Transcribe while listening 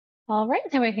All right,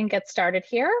 then we can get started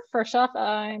here. First off,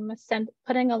 I'm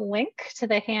putting a link to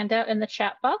the handout in the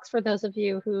chat box for those of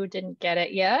you who didn't get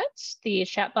it yet. The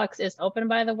chat box is open,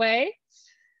 by the way.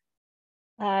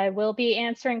 I will be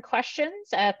answering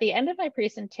questions at the end of my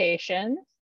presentation,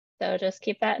 so just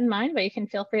keep that in mind, but you can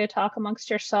feel free to talk amongst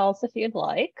yourselves if you'd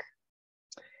like.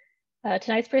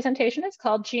 Tonight's presentation is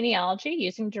called Genealogy,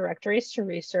 Using Directories to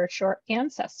Research Your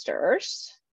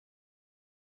Ancestors.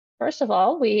 First of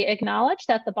all, we acknowledge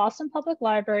that the Boston Public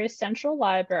Library's Central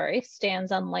Library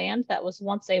stands on land that was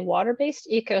once a water-based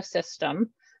ecosystem,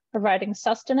 providing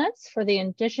sustenance for the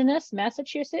indigenous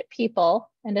Massachusetts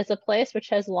people, and is a place which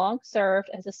has long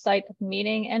served as a site of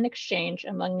meeting and exchange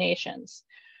among nations.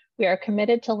 We are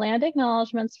committed to land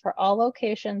acknowledgements for all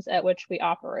locations at which we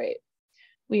operate.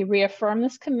 We reaffirm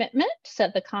this commitment to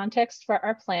set the context for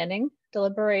our planning,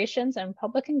 deliberations, and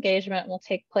public engagement will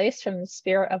take place from the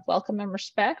spirit of welcome and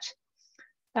respect,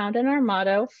 found in our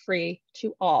motto, free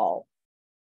to all.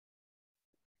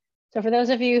 So for those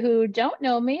of you who don't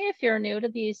know me, if you're new to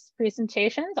these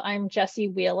presentations, I'm Jessie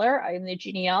Wheeler. I'm the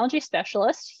genealogy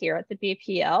specialist here at the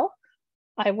BPL.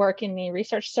 I work in the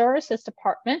Research Services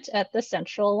Department at the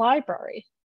Central Library.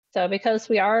 So because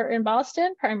we are in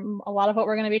Boston, a lot of what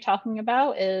we're going to be talking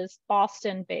about is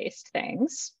Boston-based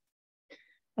things.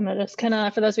 I'm going to just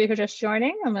for those of you who are just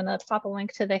joining, I'm going to pop a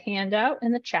link to the handout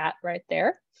in the chat right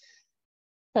there.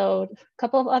 So a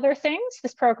couple of other things.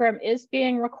 This program is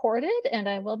being recorded, and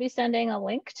I will be sending a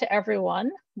link to everyone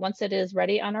once it is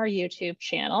ready on our YouTube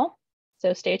channel.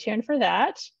 So stay tuned for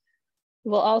that.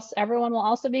 Everyone will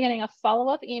also be getting a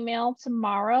follow-up email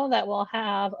tomorrow that will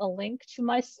have a link to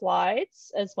my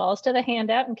slides as well as to the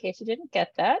handout in case you didn't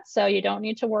get that. So you don't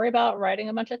need to worry about writing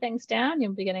a bunch of things down.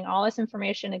 You'll be getting all this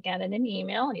information again in an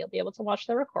email, and you'll be able to watch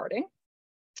the recording,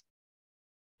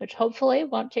 which hopefully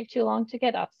won't take too long to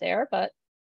get up there, but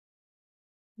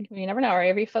you never know.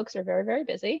 Every folks are very, very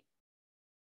busy.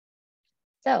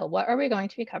 So what are we going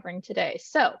to be covering today?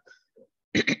 So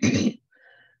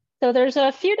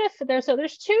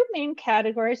there's two main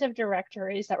categories of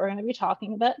directories that we're going to be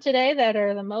talking about today that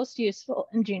are the most useful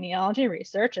in genealogy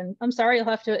research. And I'm sorry, you'll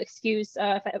have to excuse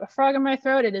if I have a frog in my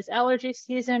throat. It is allergy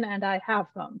season and I have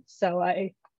them. So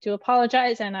I do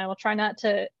apologize, and I will try not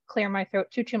to clear my throat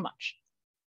too much.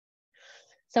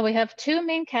 So we have two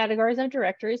main categories of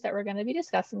directories that we're going to be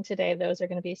discussing today. Those are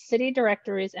going to be city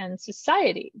directories and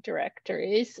society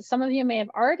directories. Some of you may have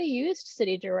already used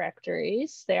city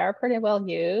directories. They are pretty well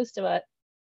used, but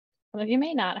some of you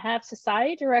may not have.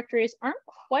 Society directories aren't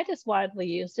quite as widely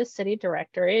used as city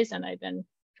directories, and I've been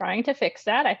trying to fix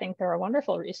that. I think they're a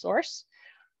wonderful resource.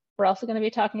 We're also going to be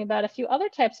talking about a few other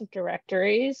types of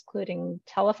directories, including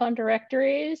telephone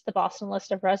directories, the Boston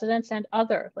list of residents, and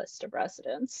other list of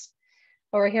residents.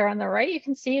 Over here on the right, you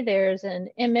can see there's an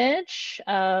image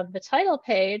of the title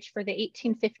page for the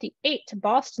 1858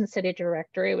 Boston City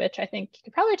Directory, which I think you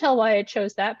can probably tell why I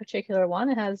chose that particular one.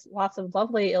 It has lots of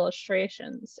lovely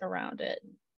illustrations around it.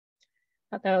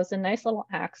 I thought that was a nice little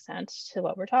accent to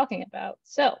what we're talking about.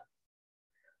 So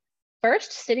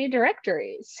first, city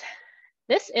directories.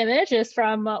 This image is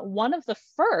from one of the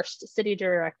first city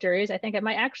directories. I think it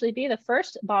might actually be the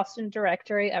first Boston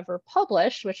directory ever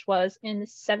published, which was in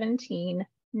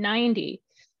 1790.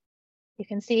 You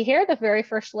can see here the very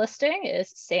first listing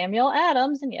is Samuel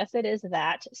Adams, and yes, it is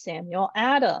that Samuel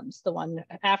Adams, the one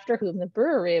after whom the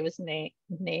brewery was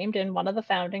named and one of the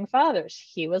founding fathers.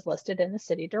 He was listed in the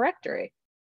city directory.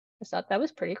 I thought that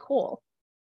was pretty cool.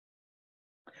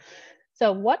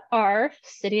 So what are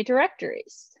city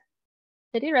directories?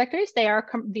 City directories,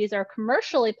 these are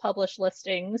commercially published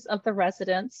listings of the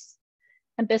residents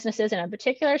and businesses in a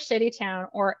particular city, town,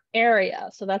 or area.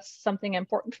 So that's something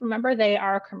important to remember. They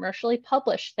are commercially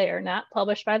published. They are not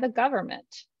published by the government.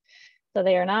 So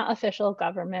they are not official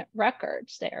government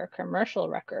records. They are commercial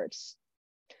records.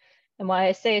 And why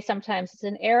I say sometimes it's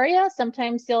an area,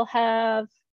 sometimes you'll have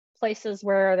places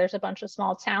where there's a bunch of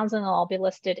small towns and they'll all be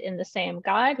listed in the same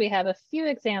guide. We have a few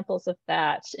examples of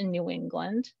that in New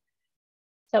England.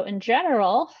 So in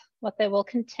general, what they will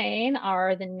contain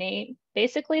are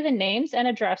basically the names and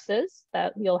addresses.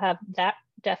 That you'll have that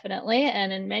definitely.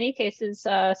 And in many cases,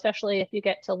 especially if you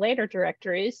get to later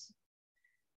directories,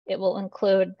 it will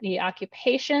include the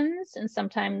occupations and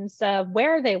sometimes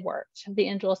where they worked, the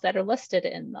individuals that are listed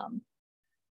in them.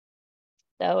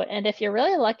 So, and if you're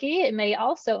really lucky, it may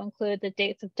also include the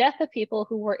dates of death of people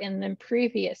who were in them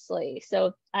previously.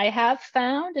 So I have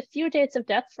found a few dates of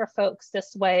death for folks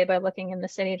this way by looking in the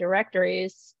city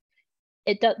directories.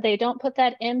 They don't put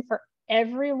that in for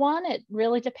everyone. It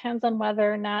really depends on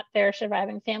whether or not their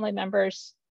surviving family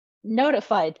members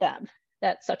notified them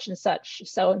that such and such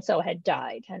so-and-so had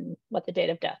died and what the date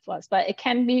of death was. But it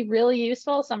can be really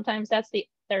useful. Sometimes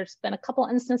there's been a couple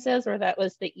instances where that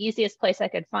was the easiest place I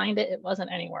could find it. It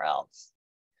wasn't anywhere else.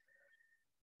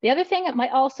 The other thing it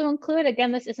might also include,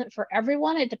 again, this isn't for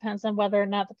everyone. It depends on whether or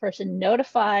not the person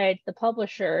notified the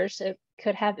publishers. It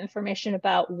could have information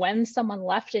about when someone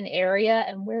left an area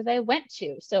and where they went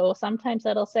to. So sometimes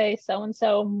that'll say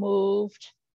so-and-so moved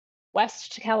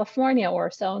west to California, or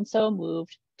so-and-so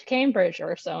moved to Cambridge,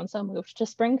 or so-and-so moved to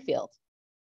Springfield.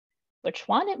 Which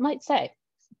one it might say.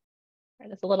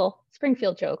 That's a little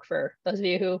Springfield joke for those of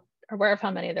you who are aware of how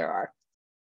many there are.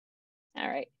 All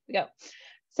right, here we go.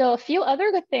 So a few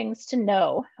other good things to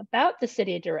know about the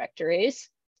city directories,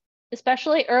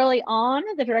 especially early on,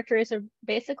 the directories are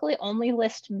basically only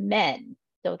list men.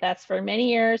 So that's for many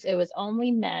years, it was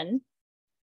only men.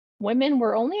 Women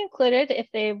were only included if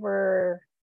they were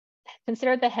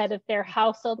considered the head of their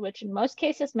household, which in most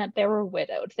cases meant they were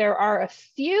widowed. There are a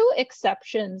few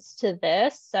exceptions to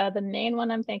this. The main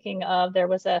one I'm thinking of, there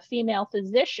was a female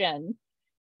physician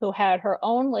who had her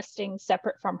own listing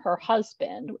separate from her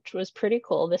husband, which was pretty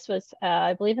cool. This was,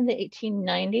 I believe, in the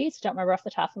 1890s. Don't remember off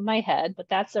the top of my head, but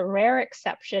that's a rare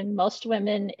exception. Most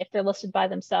women, if they're listed by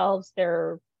themselves,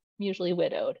 they're usually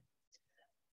widowed.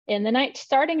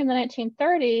 Starting in the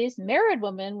 1930s, married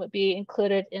women would be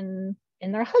included in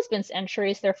their husband's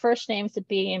entries. Their first names would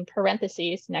be in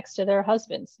parentheses next to their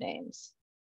husband's names.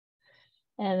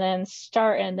 And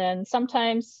then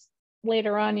sometimes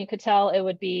later on, you could tell it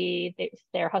would be if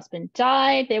their husband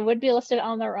died, they would be listed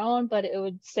on their own, but it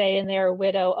would say in their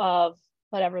widow of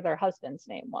whatever their husband's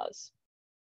name was.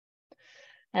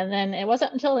 And then it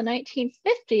wasn't until the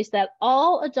 1950s that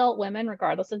all adult women,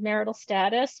 regardless of marital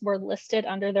status, were listed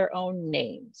under their own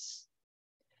names.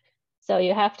 So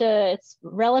it's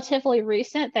relatively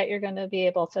recent that you're going to be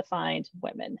able to find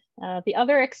women. The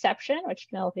other exception, which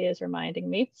Penelope is reminding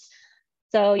me,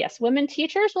 so yes, women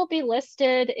teachers will be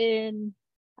listed in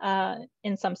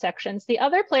some sections. The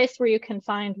other place where you can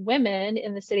find women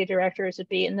in the city directories would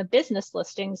be in the business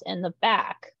listings in the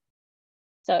back.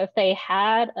 So if they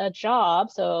had a job,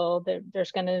 so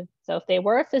if they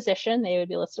were a physician, they would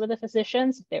be listed with the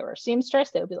physicians. If they were a seamstress,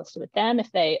 they would be listed with them.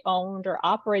 If they owned or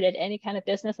operated any kind of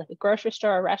business, like a grocery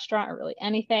store, a restaurant, or really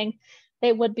anything,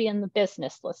 they would be in the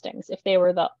business listings. If they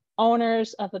were the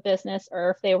owners of a business, or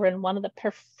if they were in one of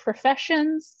the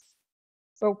professions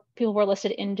where people were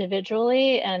listed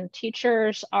individually, and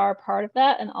teachers are part of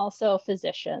that, and also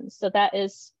physicians. So that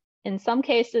is, in some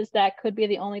cases, that could be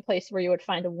the only place where you would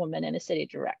find a woman in a city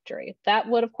directory. That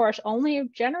would, of course, only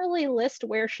generally list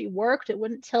where she worked. It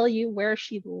wouldn't tell you where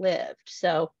she lived.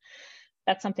 So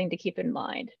that's something to keep in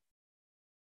mind.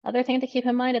 Other thing to keep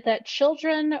in mind is that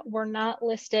children were not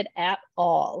listed at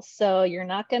all. So you're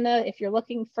not gonna, if you're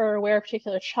looking for where a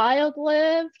particular child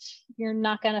lived, you're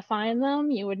not gonna find them.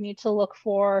 You would need to look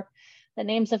for the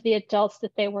names of the adults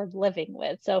that they were living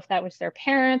with. So if that was their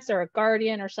parents or a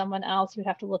guardian or someone else, you'd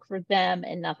have to look for them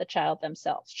and not the child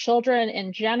themselves. Children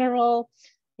in general,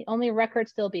 the only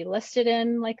records they'll be listed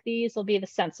in like these will be the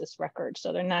census records.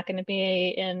 So they're not gonna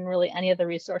be in really any of the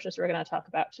resources we're gonna talk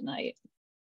about tonight.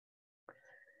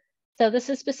 So this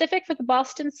is specific for the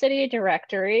Boston City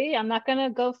Directory. I'm not going to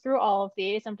go through all of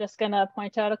these. I'm just going to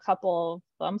point out a couple of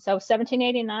them. So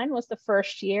 1789 was the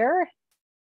first year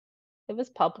it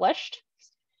was published.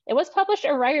 It was published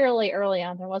irregularly early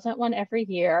on. There wasn't one every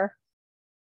year.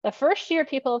 The first year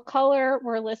people of color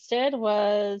were listed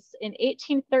was in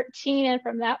 1813, and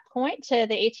from that point to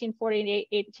the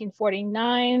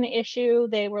 1848-1849 issue,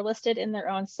 they were listed in their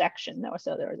own section.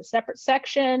 So there was a separate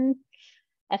section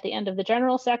at the end of the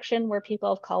general section where people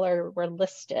of color were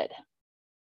listed.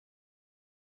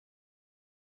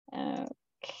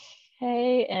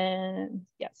 Okay, and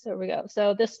yes, there we go.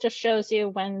 So this just shows you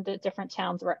when the different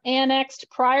towns were annexed.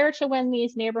 Prior to when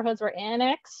these neighborhoods were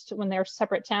annexed, when they're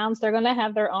separate towns, they're gonna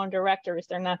have their own directories.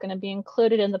 They're not gonna be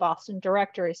included in the Boston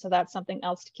directory. So that's something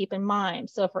else to keep in mind.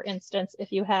 So for instance,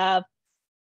 if you have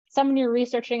someone you're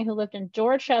researching who lived in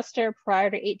Dorchester prior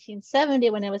to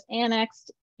 1870 when it was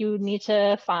annexed, you need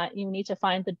to find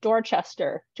the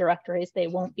Dorchester directories. They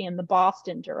won't be in the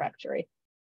Boston directory.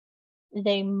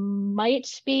 They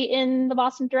might be in the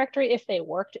Boston directory if they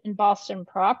worked in Boston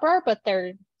proper, but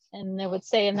they would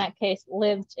say in that case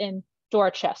lived in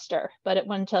Dorchester, but it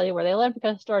wouldn't tell you where they lived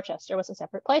because Dorchester was a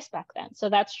separate place back then. So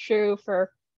that's true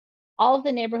for all of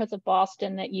the neighborhoods of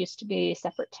Boston that used to be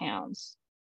separate towns.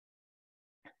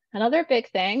 Another big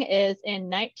thing is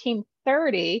in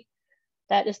 1930,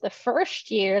 that is the first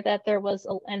year that there was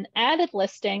an added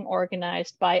listing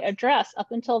organized by address. Up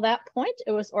until that point,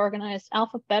 it was organized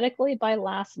alphabetically by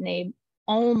last name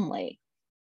only.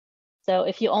 So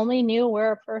if you only knew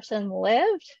where a person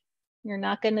lived, you're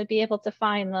not going to be able to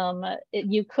find them.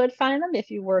 You could find them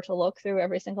if you were to look through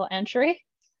every single entry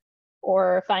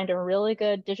or find a really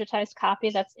good digitized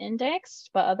copy that's indexed,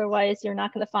 but otherwise you're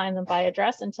not going to find them by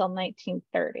address until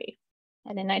 1930.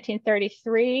 And in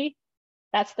 1933,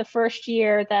 that's the first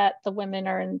year that the women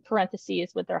are in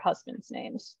parentheses with their husbands'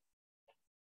 names.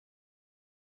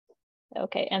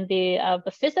 Okay, and the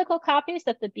physical copies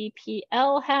that the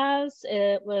BPL has,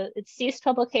 it ceased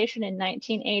publication in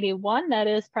 1981. That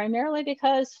is primarily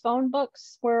because phone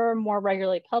books were more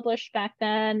regularly published back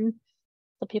then.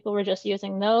 So people were just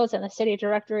using those, and the city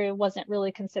directory wasn't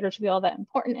really considered to be all that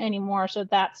important anymore. So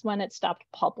that's when it stopped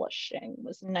publishing,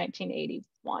 was in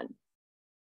 1981.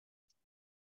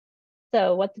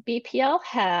 So what the BPL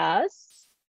has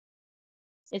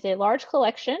is a large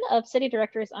collection of city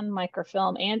directories on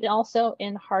microfilm and also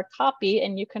in hard copy,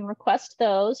 and you can request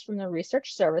those from the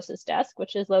Research Services Desk,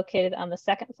 which is located on the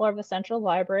second floor of the Central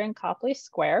Library in Copley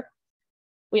Square.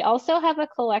 We also have a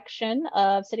collection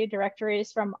of city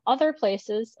directories from other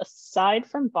places aside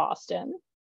from Boston.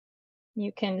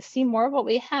 You can see more of what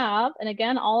we have. And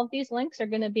again, all of these links are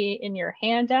going to be in your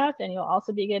handout, and you'll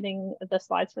also be getting the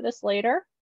slides for this later.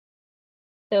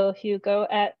 So if you go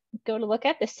to look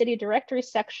at the city directory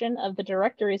section of the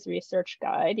Directories Research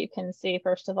Guide, you can see,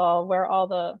 first of all, where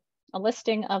a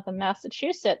listing of the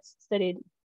Massachusetts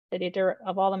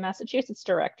of all the Massachusetts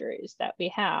directories that we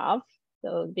have.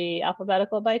 So the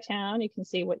alphabetical by town, you can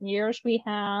see what years we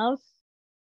have.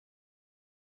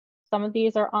 Some of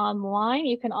these are online.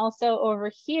 You can also, over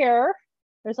here,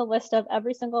 there's a list of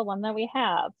every single one that we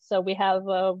have. So we have,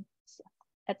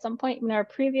 at some point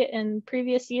in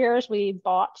previous years, we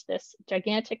bought this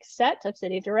gigantic set of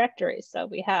city directories. So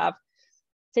we have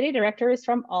city directories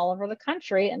from all over the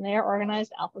country, and they are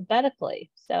organized alphabetically.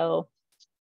 So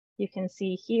you can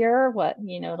see here what,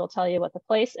 it'll tell you what the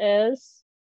place is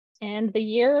and the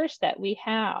years that we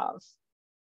have.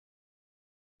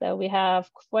 So we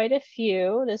have quite a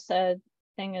few. This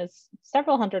thing is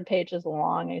several hundred pages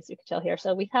long, as you can tell here.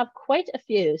 So we have quite a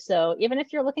few. So even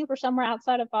if you're looking for somewhere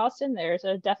outside of Boston, there's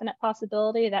a definite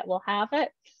possibility that we'll have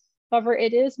it. However,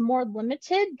 it is more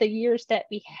limited, the years that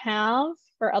we have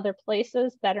for other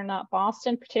places that are not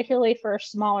Boston, particularly for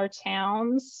smaller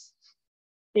towns.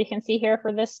 So you can see here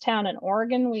for this town in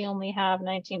Oregon, we only have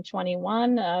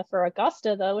 1921. For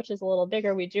Augusta, though, which is a little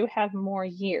bigger, we do have more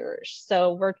years.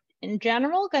 So we're, in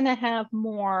general, going to have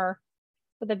more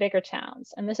for the bigger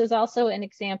towns. And this is also an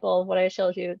example of what I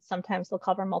showed you. Sometimes they'll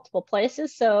cover multiple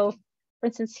places. So, for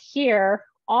instance, here,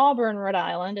 Auburn, Rhode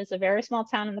Island is a very small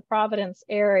town in the Providence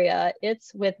area.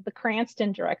 It's with the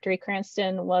Cranston directory.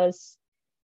 Cranston was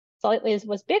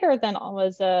bigger than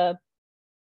was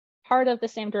part of the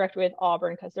same directory with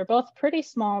Auburn, because they're both pretty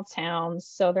small towns.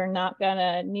 So they're not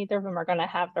gonna, neither of them are gonna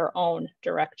have their own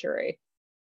directory.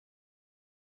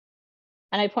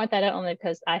 And I point that out only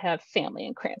because I have family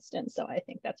in Cranston, so I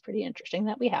think that's pretty interesting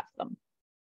that we have them.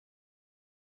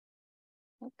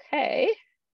 Okay,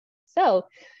 so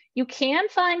you can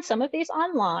find some of these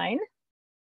online.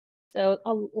 So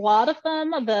a lot of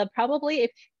them,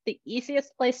 probably the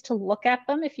easiest place to look at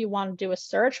them if you want to do a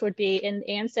search would be in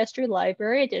Ancestry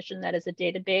Library Edition. That is a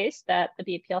database that the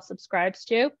BPL subscribes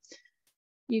to.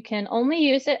 You can only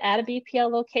use it at a BPL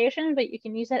location, but you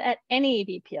can use it at any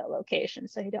BPL location.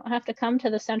 So you don't have to come to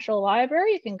the central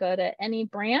library. You can go to any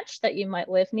branch that you might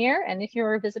live near. And if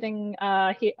you're visiting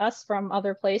us from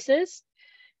other places,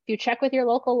 if you check with your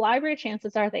local library,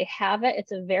 chances are they have it.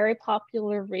 It's a very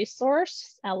popular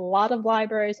resource. A lot of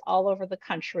libraries all over the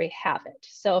country have it.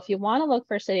 So if you want to look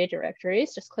for city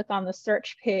directories, just click on the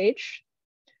search page.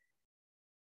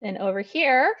 And over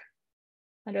here,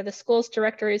 under the schools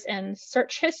directories and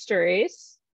search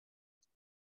histories,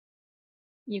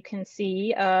 you can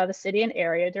see the city and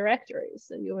area directories.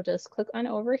 So you will just click on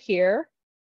over here.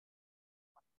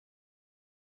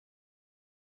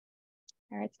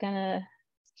 All right, it's gonna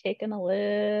taken a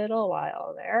little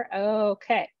while there.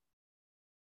 Okay.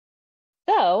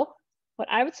 So what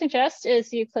I would suggest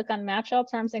is you click on match all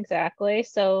terms exactly.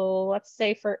 So let's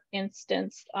say, for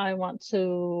instance, I want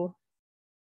to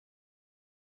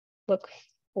look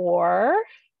for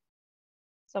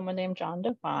someone named John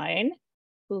Devine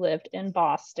who lived in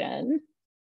Boston.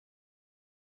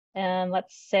 And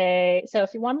let's say, so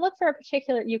if you want to look for a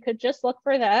particular, you could just look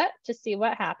for that to see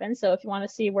what happens. So if you want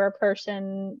to see where a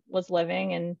person was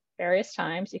living in various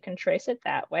times, you can trace it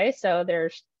that way. So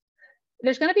there's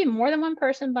going to be more than one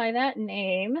person by that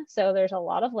name. So there's a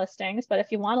lot of listings, but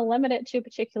if you want to limit it to a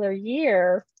particular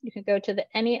year, you can go to the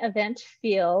any event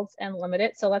fields and limit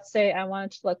it. So let's say I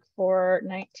wanted to look for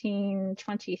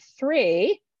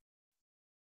 1923.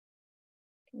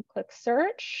 can click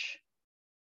search.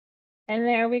 And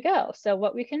there we go. So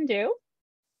what we can do, you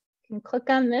can click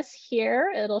on this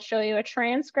here. It'll show you a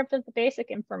transcript of the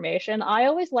basic information. I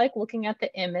always like looking at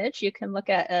the image. You can look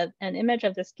at an image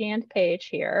of the scanned page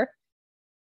here.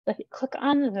 So if you click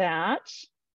on that,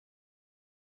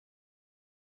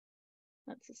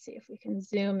 let's see if we can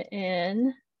zoom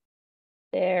in.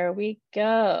 There we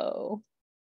go.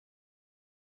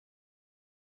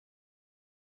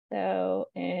 So,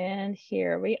 and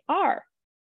here we are.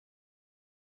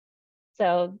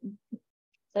 So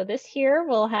this here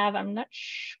will have, I'm not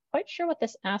quite sure what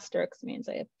this asterisk means.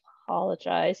 I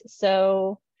apologize.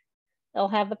 So they'll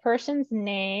have the person's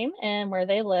name and where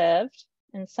they lived.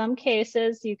 In some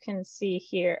cases, you can see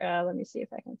here, let me see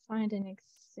if I can find an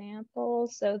example.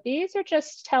 So these are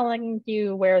just telling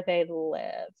you where they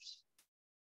lived.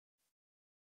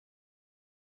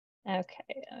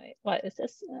 Okay, what is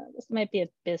this? This might be a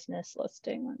business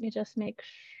listing. Let me just make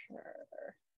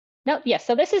sure. No, yes,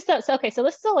 so this is okay, so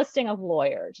this is a listing of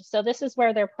lawyers. So this is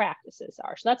where their practices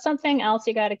are. So that's something else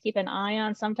you got to keep an eye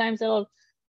on. Sometimes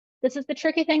this is the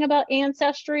tricky thing about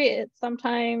Ancestry. It's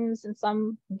sometimes in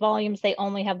some volumes, they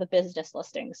only have the business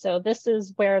listing. So this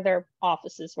is where their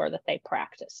offices were that they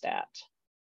practiced at.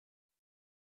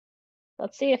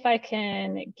 Let's see if I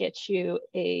can get you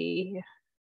a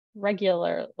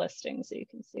regular listing so you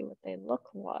can see what they look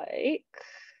like.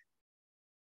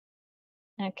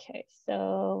 Okay,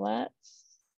 so let's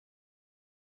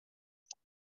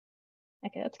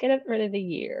get rid of the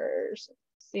years.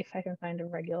 Let's see if I can find a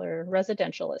regular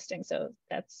residential listing. So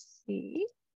that's C.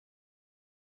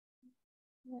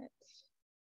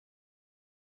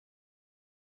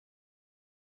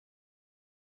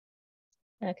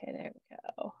 Okay, there we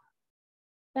go.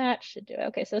 That should do it.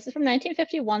 Okay, so this is from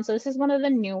 1951. So this is one of the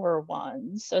newer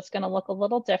ones. So it's going to look a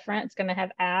little different. It's going to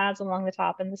have ads along the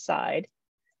top and the side.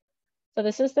 So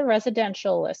this is the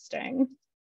residential listing.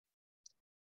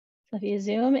 So if you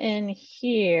zoom in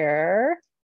here,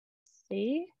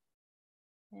 see,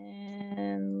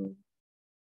 and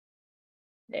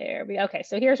there we go. Okay,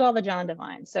 so here's all the John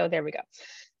Devine. So there we go.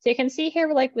 So you can see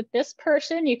here, like with this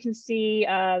person, you can see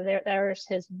there's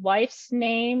his wife's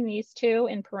name, these two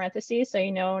in parentheses. So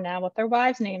you know now what their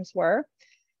wives' names were.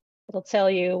 It'll tell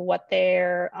you what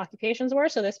their occupations were.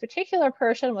 So this particular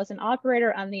person was an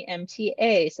operator on the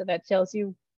MTA. So that tells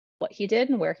you what he did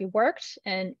and where he worked.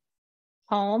 And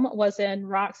home was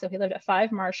in so he lived at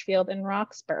 5 Marshfield in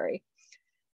Roxbury.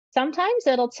 Sometimes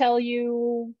it'll tell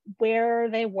you where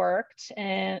they worked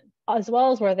and as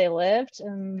well as where they lived.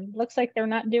 And looks like they're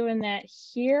not doing that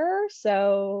here.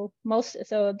 So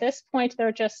at this point,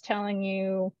 they're just telling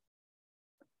you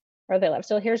where they live.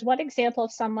 So here's one example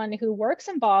of someone who works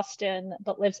in Boston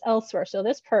but lives elsewhere. So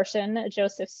this person,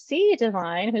 Joseph C.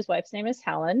 Devine, whose wife's name is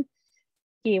Helen,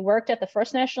 he worked at the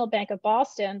First National Bank of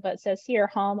Boston, but it says here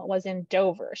home was in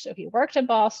Dover. So he worked in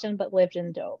Boston but lived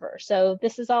in Dover. So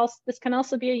this can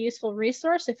also be a useful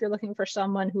resource if you're looking for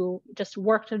someone who just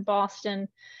worked in Boston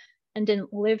and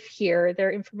didn't live here.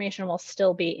 Their information will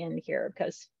still be in here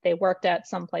because they worked at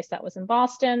some place that was in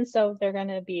Boston. So they're going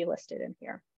to be listed in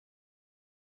here.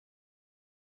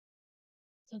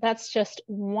 So that's just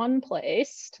one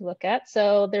place to look at.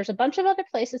 So there's a bunch of other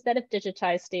places that have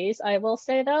digitized these. I will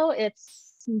say though,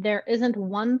 there isn't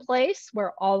one place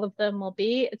where all of them will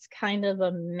be. It's kind of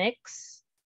a mix.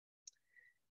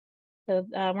 So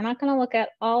we're not going to look at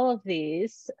all of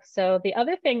these. So the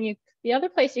other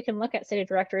place you can look at city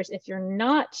directories if you're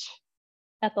not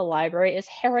at the library is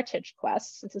Heritage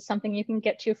Quest. This is something you can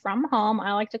get to from home.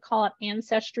 I like to call it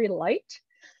Ancestry Lite.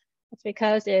 That's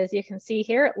because, as you can see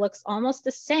here, it looks almost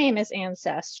the same as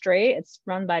Ancestry. It's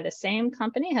run by the same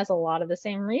company, has a lot of the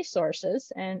same resources,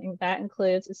 and that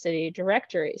includes the city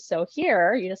directory. So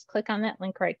here, you just click on that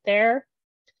link right there.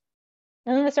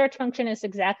 And then the search function is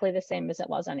exactly the same as it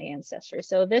was on Ancestry.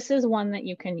 So this is one that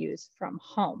you can use from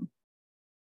home.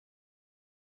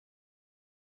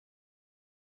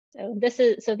 So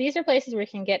these are places where you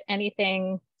can get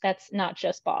anything that's not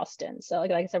just Boston. So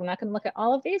like I said, we're not going to look at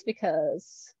all of these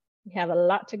because we have a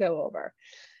lot to go over.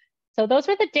 So those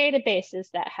are the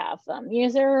databases that have them.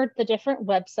 These are the different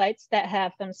websites that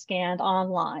have them scanned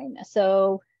online.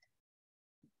 So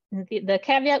the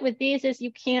caveat with these is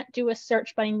you can't do a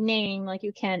search by name like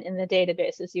you can in the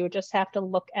databases. You would just have to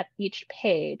look at each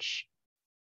page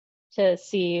to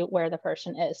see where the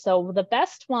person is. So the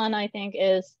best one, I think,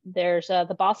 is there's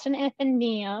the Boston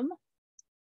Athenaeum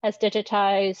has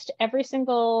digitized every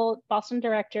single Boston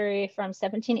directory from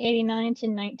 1789 to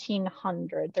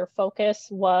 1900. Their focus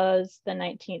was the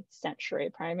 19th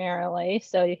century primarily.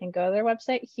 So you can go to their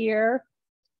website here.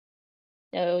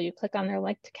 So you click on their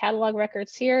link to catalog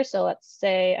records here. So let's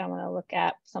say I want to look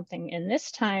at something in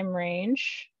this time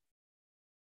range.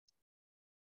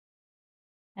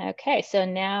 Okay, so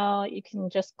now you can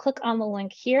just click on the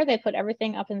link here. They put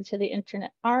everything up into the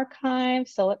Internet Archive.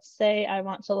 So let's say I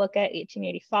want to look at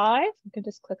 1885. You can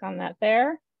just click on that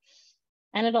there.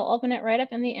 And it'll open it right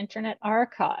up in the Internet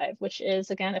Archive, which is,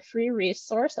 again, a free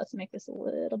resource. Let's make this a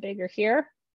little bigger here.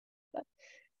 But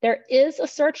there is a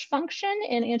search function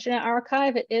in Internet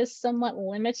Archive. It is somewhat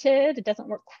limited. It doesn't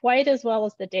work quite as well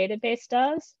as the database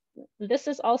does. This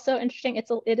is also interesting.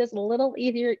 It is a little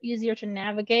easier to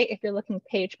navigate if you're looking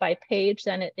page by page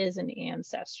than it is in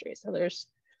Ancestry. So there's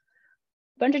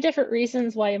a bunch of different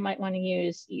reasons why you might want to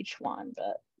use each one,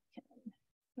 but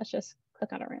let's just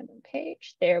click on a random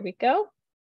page. There we go.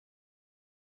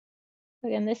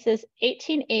 Again, this is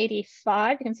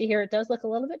 1885. You can see here it does look a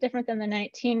little bit different than the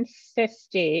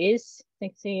 1950s. You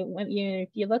can see when if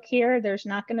you look here, there's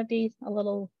not going to be a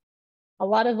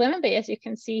lot of women, but as you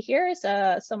can see here,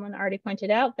 as someone already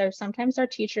pointed out, there sometimes are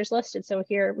teachers listed. So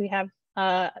here we have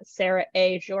Sarah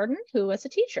A. Jordan, who was a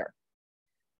teacher.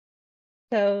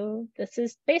 So this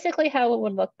is basically how it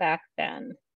would look back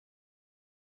then.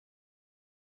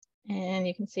 And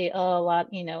you can see a lot,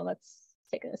 let's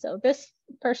take it. So this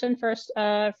person first,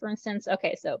 for instance,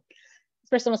 okay, so this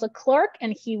person was a clerk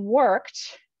and he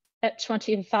worked at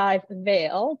 25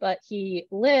 Vale, but he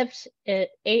lived at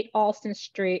 8 Alston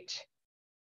Street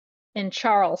in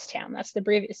Charlestown. That's the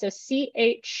abbreviation. So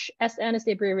CHSN is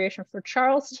the abbreviation for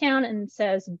Charlestown, and it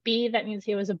says B, that means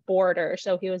he was a boarder.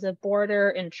 So he was a boarder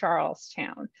in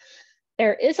Charlestown.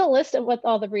 There is a list of what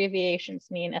all the abbreviations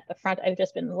mean at the front. I've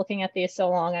just been looking at these so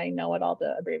long, I know what all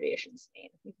the abbreviations mean.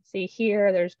 You can see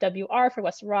here, there's WR for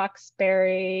West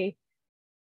Roxbury,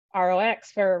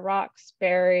 ROX for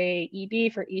Roxbury,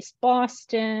 EB for East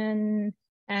Boston,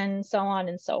 and so on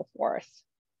and so forth.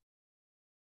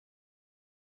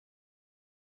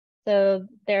 So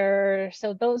that's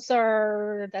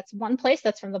one place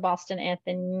that's from the Boston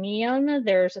Athenaeum.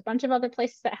 There's a bunch of other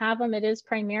places that have them. It is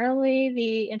primarily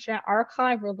the Internet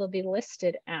Archive where they'll be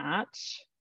listed at.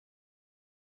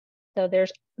 So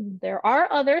there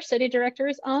are other city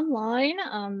directories online.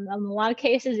 In a lot of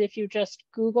cases, if you just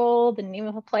Google the name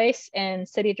of a place and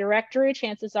city directory,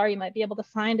 chances are you might be able to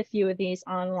find a few of these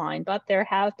online, but there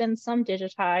have been some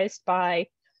digitized by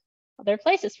other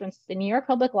places. For instance, the New York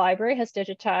Public Library has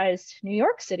digitized New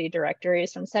York City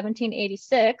directories from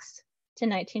 1786 to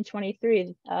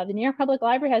 1923. The New York Public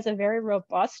Library has a very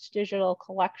robust digital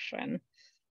collection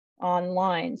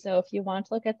online. So if you want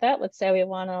to look at that, let's say we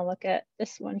want to look at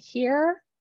this one here.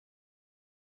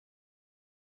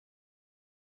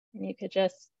 And you could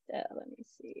just, let me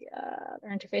see,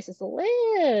 their interface is a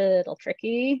little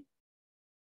tricky.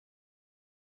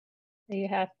 So you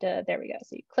have to, there we go.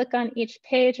 So you click on each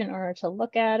page in order to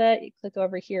look at it. You click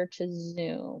over here to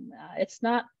zoom. It's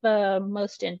not the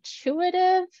most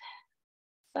intuitive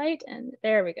site, and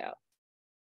there we go.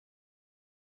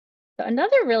 So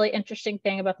another really interesting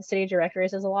thing about the city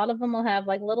directories is a lot of them will have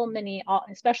like little mini,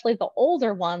 especially the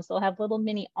older ones, they'll have little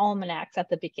mini almanacs at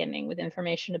the beginning with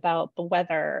information about the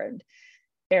weather and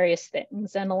various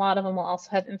things. And a lot of them will also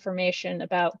have information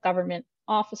about government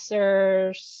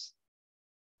officers,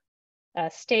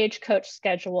 stagecoach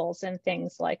schedules and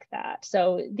things like that.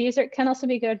 So these can also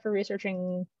be good for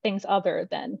researching things other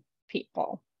than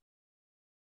people.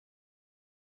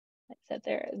 Like I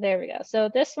said, there we go. So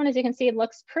this one, as you can see, it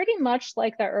looks pretty much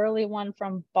like the early one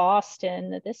from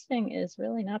Boston. This thing is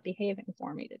really not behaving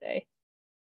for me today.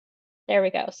 There we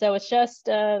go. So it's just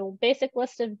a basic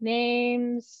list of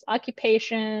names,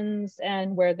 occupations,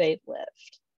 and where they've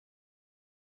lived.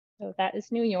 So that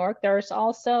is New York. There's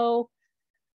also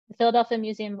the Philadelphia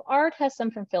Museum of Art has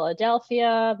some from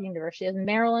Philadelphia. The University of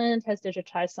Maryland has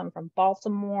digitized some from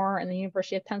Baltimore, and the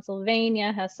University of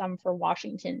Pennsylvania has some for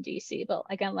Washington, D.C. But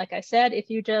again, like I said, if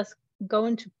you just go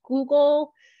into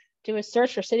Google, do a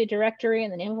search for city directory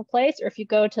and the name of a place, or if you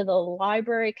go to the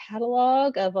library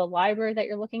catalog of a library that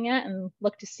you're looking at and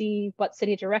look to see what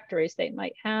city directories they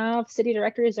might have. City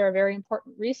directories are a very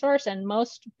important resource, and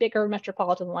most bigger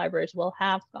metropolitan libraries will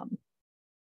have them.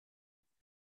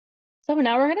 So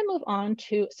now we're going to move on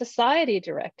to society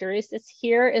directories. This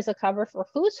here is a cover for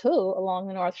Who's Who along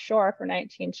the North Shore for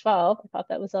 1912. I thought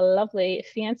that was a lovely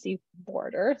fancy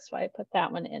border, so I put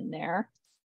that one in there.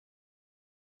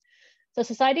 So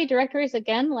society directories,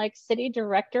 again, like city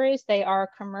directories, they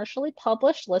are commercially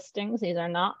published listings. These are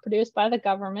not produced by the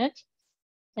government.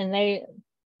 And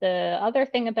the other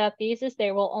thing about these is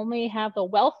they will only have the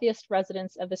wealthiest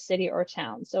residents of the city or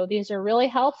town. So these are really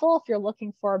helpful if you're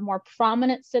looking for more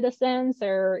prominent citizens,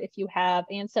 or if you have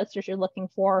ancestors you're looking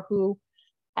for who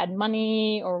had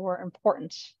money or were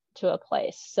important to a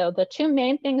place. So the two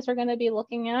main things we're going to be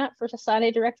looking at for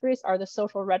society directories are the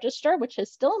social register, which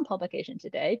is still in publication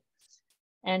today,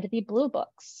 and the blue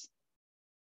books.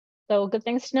 So good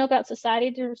things to know about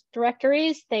society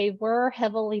directories, they were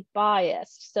heavily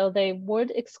biased. So they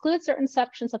would exclude certain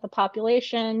sections of the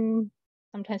population,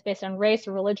 sometimes based on race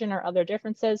or religion or other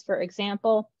differences. For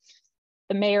example,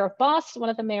 the mayor of Boston, one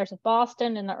of the mayors of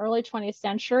Boston in the early 20th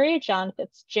century, John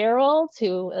Fitzgerald,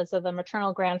 who is the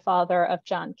maternal grandfather of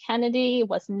John Kennedy,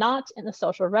 was not in the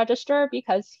social register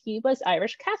because he was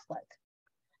Irish Catholic.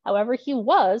 However, he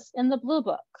was in the Blue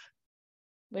Book,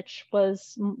 which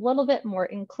was a little bit more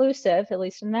inclusive, at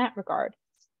least in that regard.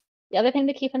 The other thing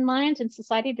to keep in mind, in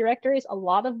society directories, a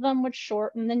lot of them would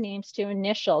shorten the names to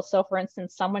initials. So for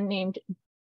instance, someone named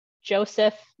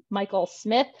Joseph Michael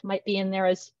Smith might be in there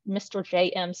as Mr.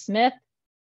 J.M. Smith.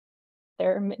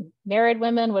 Their married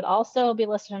women would also be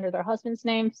listed under their husband's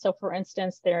name. So for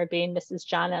instance, there would be Mrs.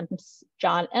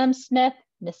 John M. Smith,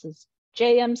 Mrs.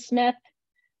 J.M. Smith,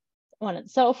 so on and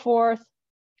so forth.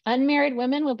 Unmarried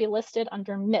women will be listed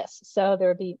under Miss. So there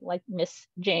would be like Miss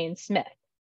Jane Smith.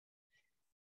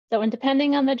 So, and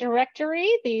depending on the directory,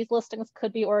 these listings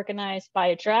could be organized by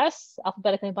address,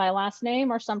 alphabetically by last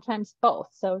name, or sometimes both.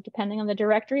 So depending on the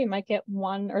directory, you might get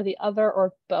one or the other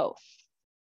or both.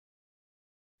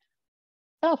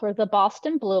 So for the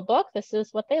Boston Blue Book, this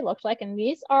is what they looked like. And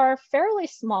these are fairly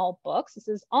small books. This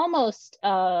is almost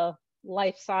a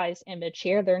life-size image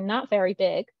here. They're not very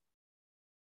big.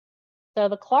 So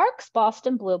the Clark's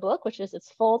Boston Blue Book, which is its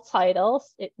full title,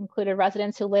 it included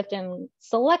residents who lived in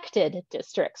selected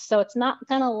districts. So it's not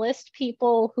going to list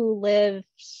people who lived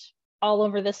all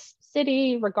over this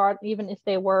city, even if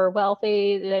they were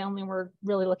wealthy. They only were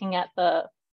really looking at the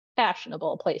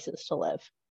fashionable places to live.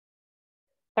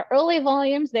 The early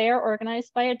volumes, they are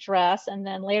organized by address, and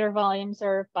then later volumes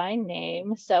are by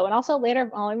name. So, and also later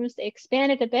volumes, they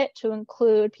expanded a bit to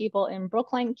include people in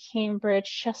Brookline, Cambridge,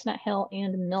 Chestnut Hill,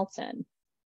 and Milton.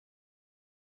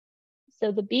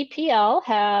 So the BPL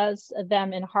has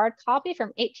them in hard copy from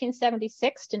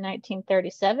 1876 to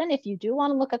 1937. If you do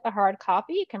want to look at the hard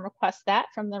copy, you can request that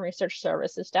from the Research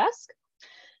Services desk.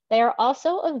 They are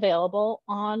also available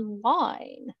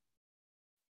online.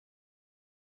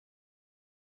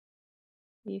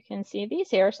 You can see these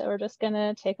here, so we're just going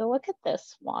to take a look at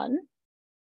this one.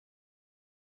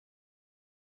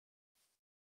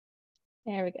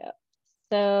 There we go.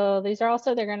 So these are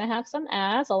also, they're going to have some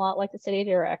ads, a lot like the city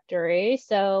directory.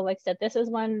 So like I said, this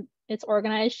is when it's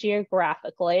organized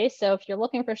geographically. So if you're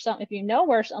looking for if you know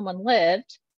where someone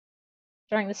lived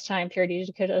during this time period,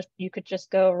 you could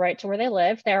just go right to where they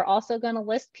lived. They're also going to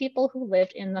list people who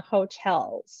lived in the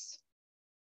hotels.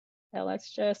 So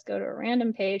let's just go to a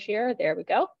random page here. There we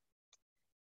go.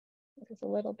 This is a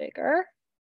little bigger.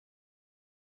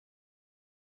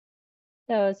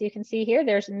 So as you can see here,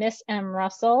 there's Miss M.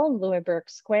 Russell, Louisburg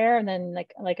Square. And then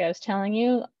like I was telling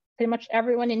you, pretty much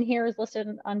everyone in here is listed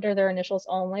under their initials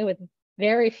only, with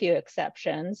very few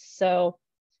exceptions. So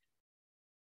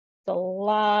it's a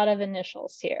lot of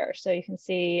initials here. So you can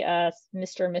see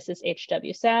Mr. and Mrs.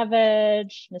 H.W.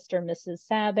 Savage, Mr. and Mrs.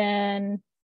 Sabin.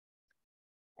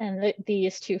 And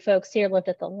these two folks here lived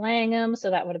at the Langham,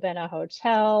 so that would have been a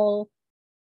hotel.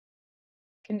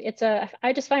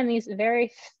 I just find these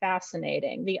very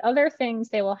fascinating. The other things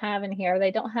they will have in here,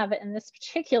 they don't have it in this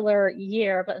particular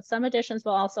year, but some editions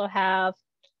will also have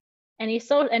any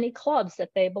clubs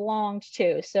that they belonged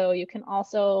to. So you can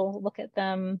also look at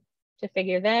them to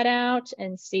figure that out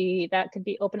and see that could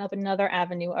open up another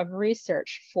avenue of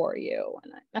research for you.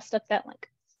 And I messed up that link.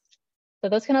 So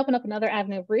those can open up another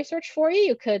avenue of research for you.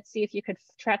 You could see if you could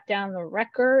track down the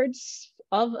records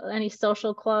of any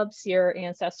social clubs your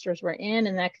ancestors were in,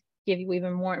 and that could give you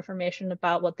even more information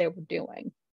about what they were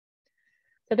doing.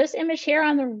 So this image here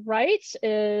on the right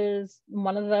is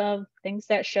one of the things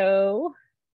that show.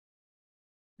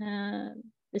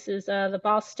 This is the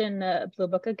Boston Blue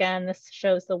Book again. This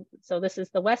shows so this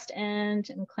is the West End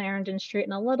and Clarendon Street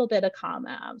and a little bit of Comm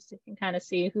Ave. So you can kind of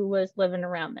see who was living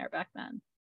around there back then.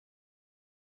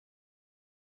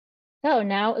 So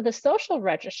now the social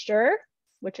register,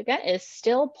 which again is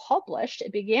still published.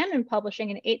 It began in publishing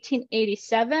in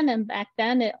 1887, and back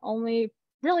then it only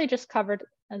really just covered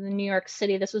the New York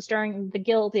City. This was during the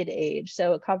Gilded Age,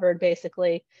 so it covered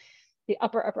basically the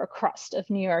upper crust of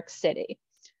New York City.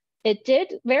 It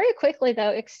did very quickly,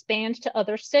 though, expand to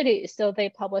other cities. So they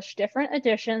published different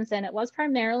editions, and it was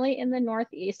primarily in the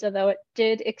Northeast, although it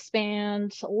did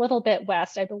expand a little bit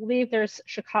west. I believe there's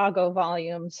Chicago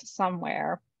volumes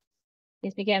somewhere.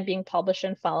 These began being published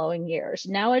in following years.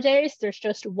 Nowadays, there's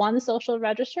just one social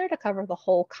register to cover the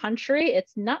whole country.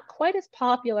 It's not quite as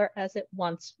popular as it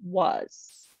once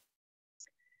was.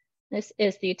 This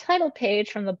is the title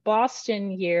page from the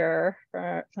Boston year,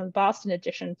 from the Boston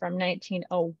edition from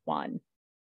 1901.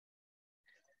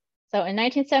 So in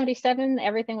 1977,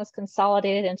 everything was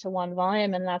consolidated into one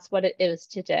volume, and that's what it is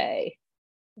today.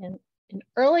 In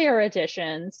earlier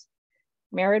editions,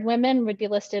 married women would be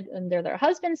listed under their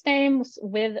husband's names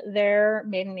with their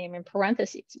maiden name in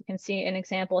parentheses. You can see an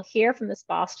example here from this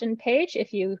Boston page.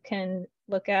 If you can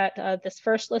look at this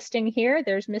first listing here,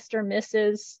 there's Mr.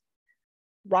 Mrs.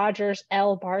 Rogers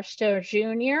L. Barstow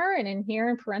Jr. And in here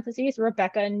in parentheses,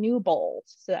 Rebecca Newbold.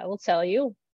 So that will tell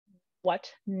you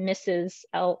what Mrs.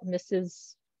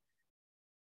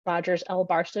 Rogers L.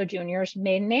 Barstow Jr.'s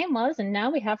maiden name was, and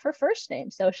now we have her first name.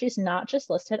 So she's not just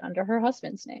listed under her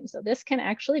husband's name. So this can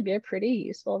actually be a pretty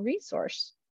useful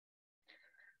resource.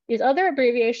 These other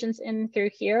abbreviations in through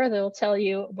here, they'll tell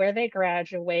you where they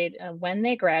graduate, when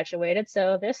they graduated.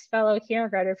 So this fellow here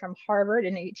graduated from Harvard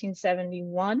in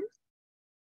 1871.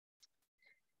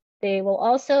 They will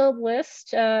also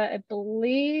list, I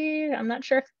believe, I'm not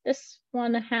sure if this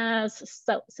one has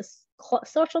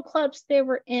social clubs they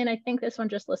were in. I think this one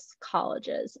just lists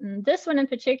colleges. And this one in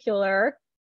particular,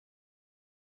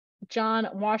 John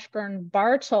Washburn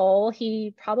Bartol,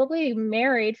 he probably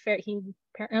married, he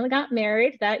apparently got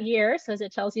married that year. So as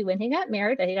it tells you when he got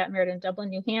married, that he got married in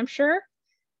Dublin, New Hampshire,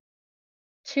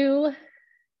 to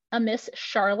a Miss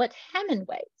Charlotte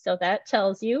Hemingway. So that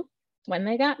tells you when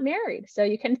they got married. So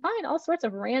you can find all sorts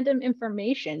of random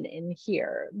information in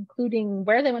here, including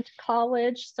where they went to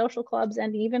college, social clubs,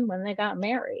 and even when they got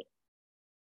married.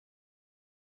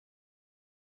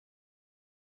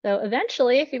 So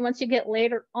eventually, once you get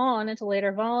later on into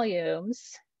later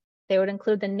volumes, they would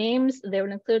include the names, they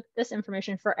would include this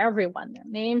information for everyone, their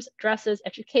names, addresses,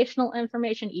 educational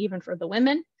information, even for the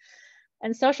women,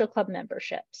 and social club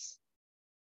memberships.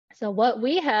 So what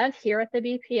we have here at the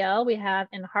BPL, we have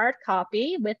in hard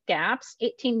copy with gaps,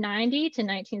 1890 to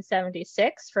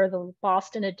 1976 for the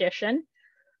Boston edition.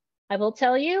 I will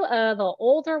tell you,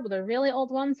 the really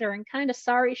old ones, they're in kind of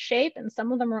sorry shape, and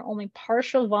some of them are only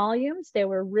partial volumes. They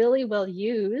were really well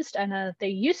used, and they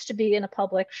used to be in a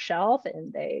public shelf,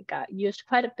 and they got used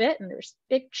quite a bit, and there's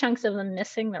big chunks of them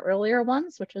missing the earlier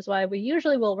ones, which is why we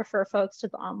usually will refer folks to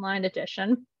the online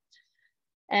edition.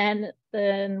 And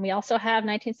then we also have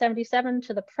 1977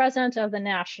 to the present of the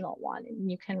national one.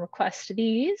 And you can request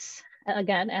these,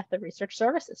 again, at the Research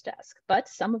Services Desk, but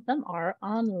some of them are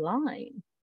online.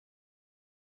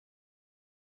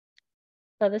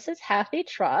 So this is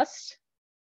HathiTrust.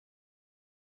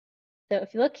 So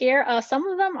if you look here, some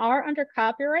of them are under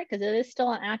copyright because it is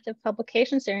still an active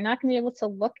publication. So you're not going to be able to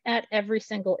look at every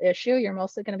single issue. You're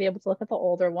mostly going to be able to look at the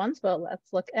older ones, but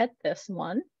let's look at this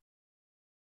one.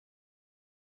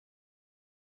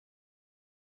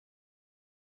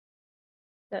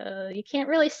 You can't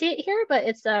really see it here, but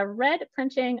it's a red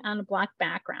printing on a black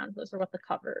background. Those are what the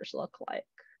covers look like.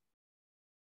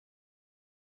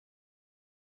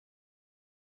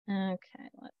 Okay,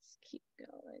 let's keep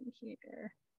going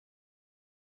here.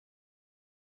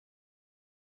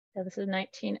 So this is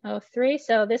 1903.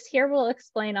 So this here will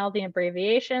explain all the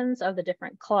abbreviations of the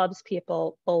different clubs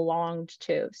people belonged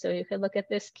to. So you could look at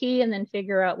this key and then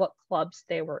figure out what clubs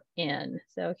they were in.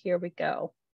 So here we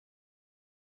go.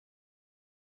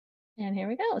 And here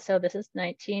we go. So this is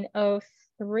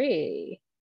 1903.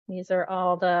 These are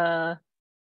all the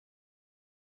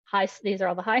high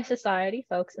society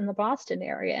folks in the Boston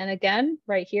area. And again,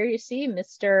 right here you see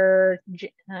Mr.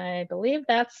 I believe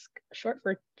that's short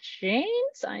for James.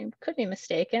 I could be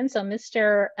mistaken. So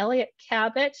Mr. Elliot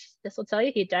Cabot, this will tell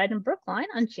you he died in Brookline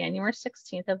on January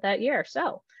 16th of that year.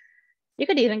 So you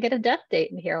could even get a death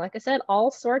date in here. Like I said, all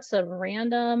sorts of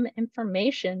random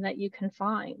information that you can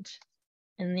find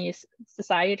in these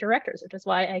society directories, which is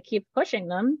why I keep pushing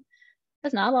them,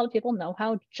 because not a lot of people know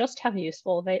how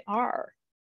useful they are.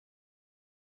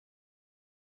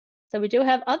 So we do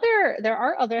have there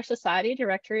are other society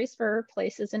directories for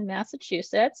places in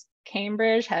Massachusetts.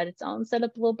 Cambridge had its own set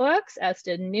of blue books, as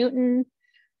did Newton,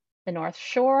 the North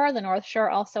Shore. The North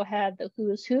Shore also had the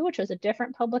Who's Who, which was a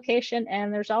different publication.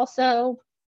 And there's also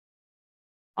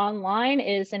online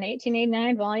is an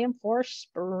 1889 volume for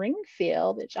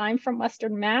Springfield, which I'm from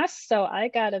Western Mass. So I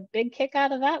got a big kick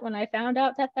out of that when I found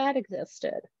out that that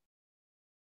existed.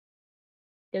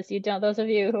 Because those of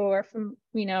you who are from,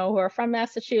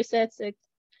 Massachusetts, I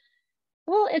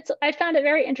found it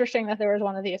very interesting that there was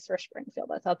one of these for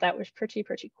Springfield. I thought that was pretty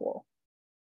cool.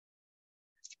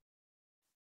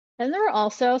 And there are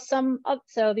also some,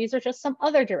 so these are just some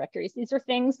other directories. These are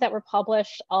things that were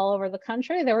published all over the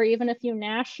country. There were even a few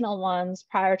national ones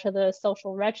prior to the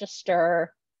Social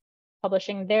Register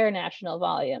publishing their national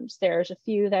volumes. There's a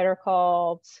few that are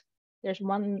called, there's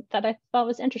one that I thought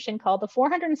was interesting called the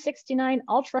 469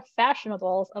 Ultra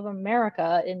Fashionables of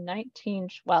America in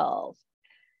 1912.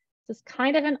 This is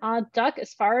kind of an odd duck.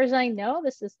 As far as I know,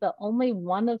 this is the only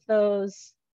one of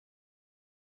those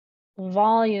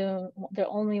the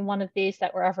only one of these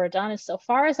that were ever done. As so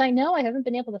far as I know, I haven't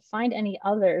been able to find any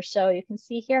others. So you can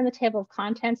see here in the table of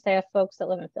contents, they have folks that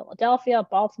live in Philadelphia,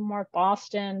 Baltimore,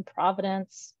 Boston,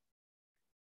 Providence,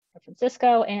 San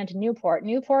Francisco, and Newport.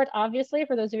 Newport, obviously,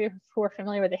 for those of you who are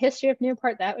familiar with the history of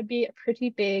Newport, that would be a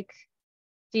pretty big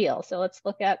deal. So let's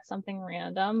look at something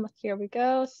random. Here we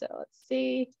go. So let's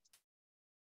see.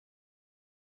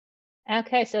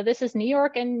 Okay, so this is New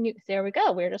York and there we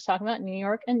go. We were just talking about New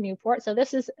York and Newport. So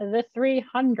this is the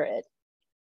 300.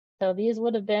 So these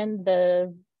would have been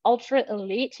the ultra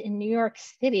elite in New York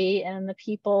City and the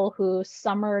people who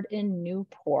summered in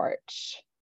Newport.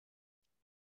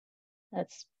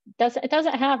 It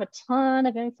doesn't have a ton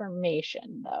of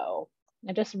information though.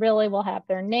 It just really will have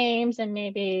their names, and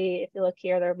maybe if you look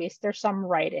here, there's some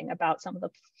writing about some of the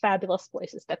fabulous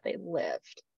places that they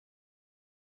lived.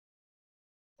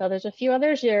 So there's a few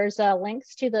others. There's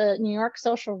links to the New York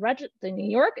the New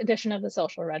York edition of the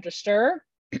Social Register,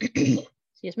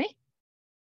 excuse me,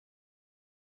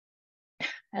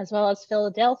 as well as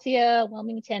Philadelphia,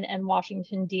 Wilmington, and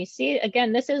Washington, D.C.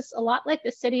 Again, this is a lot like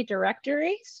the city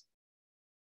directories.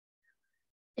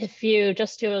 If you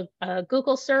just do a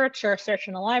Google search or search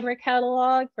in a library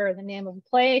catalog for the name of a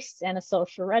place and a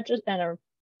social register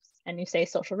and you say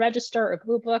Social Register or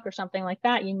Blue Book or something like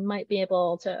that, you might be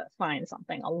able to find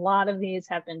something. A lot of these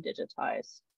have been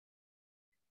digitized.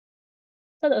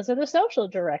 So those are the social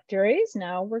directories.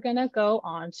 Now we're going to go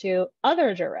on to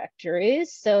other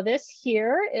directories. So this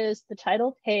here is the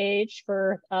title page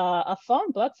for a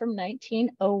phone book from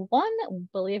 1901.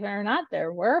 Believe it or not,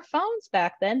 there were phones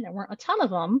back then. There weren't a ton of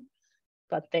them,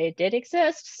 but they did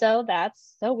exist. So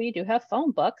we do have phone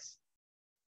books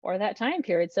for that time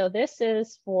period. So this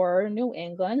is for New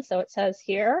England. So it says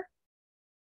here,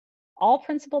 all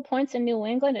principal points in New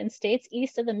England and states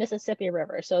east of the Mississippi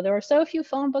River. So there were so few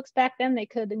phone books back then, they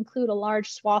could include a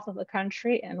large swath of the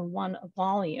country in one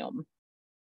volume.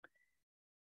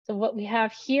 So what we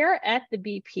have here at the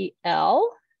BPL,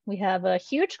 we have a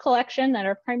huge collection that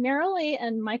are primarily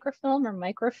in microfilm or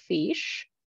microfiche.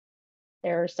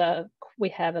 We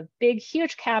have a big,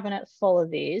 huge cabinet full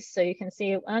of these. So you can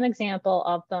see an example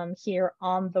of them here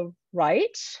on the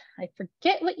right. I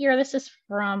forget what year this is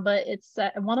from, but it's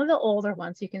one of the older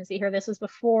ones. You can see here, this is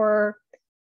before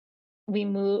we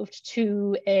moved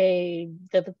to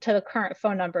the current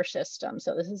phone number system.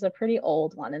 So this is a pretty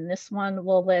old one. And this one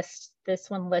lists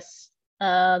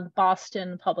the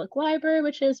Boston Public Library,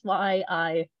 which is why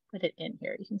I put it in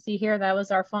here. You can see here, that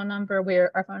was our phone number, where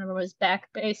our phone number was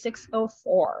Back Bay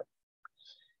 604.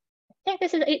 I think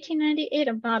this is 1898,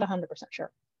 I'm not 100%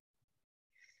 sure.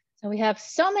 So we have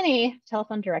so many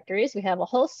telephone directories. We have a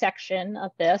whole section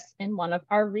of this in one of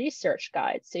our research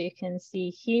guides. So you can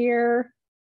see here,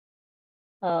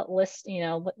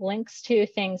 links to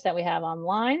things that we have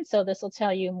online. So this will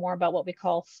tell you more about what we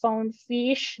call phone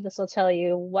fiche. This will tell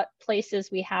you what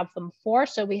places we have them for.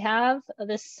 So we have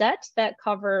this set that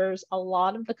covers a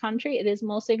lot of the country. It is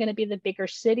mostly going to be the bigger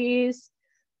cities,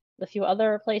 a few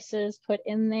other places put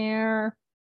in there.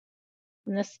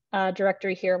 And this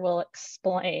directory here will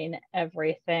explain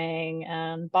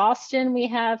everything. Boston, we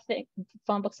have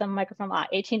phone books on microfilm,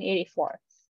 1884.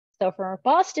 So for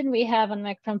Boston, we have a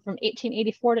microfilm from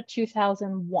 1884 to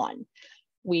 2001.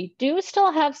 We do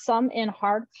still have some in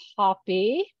hard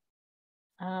copy.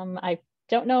 I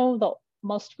don't know the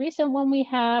most recent one we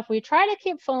have. We try to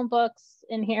keep phone books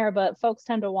in here, but folks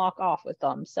tend to walk off with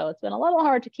them. So it's been a little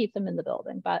hard to keep them in the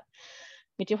building, but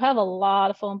we do have a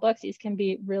lot of phone books. These can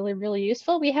be really, really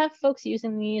useful. We have folks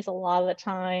using these a lot of the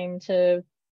time to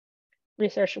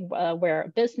research where a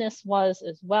business was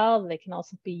as well. They can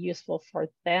also be useful for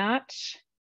that.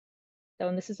 So,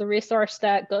 and this is a resource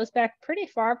that goes back pretty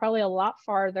far, probably a lot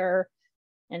farther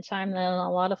in time than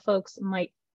a lot of folks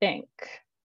might think.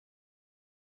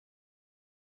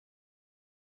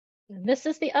 And this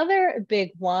is the other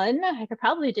big one. I could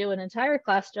probably do an entire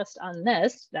class just on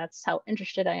this. That's how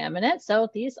interested I am in it. So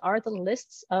these are the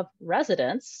lists of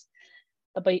residents.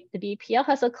 But the BPL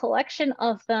has a collection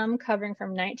of them covering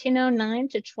from 1909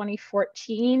 to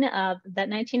 2014. That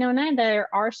 1909, there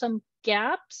are some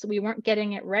gaps. We weren't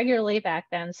getting it regularly back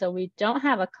then, so we don't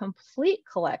have a complete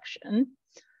collection.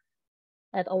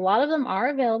 And a lot of them are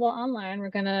available online. We're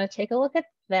going to take a look at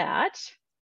that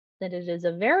it is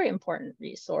a very important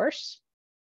resource.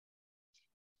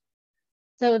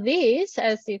 So these,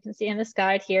 as you can see in this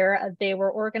guide here, they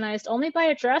were organized only by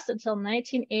address until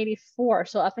 1984.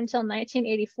 So up until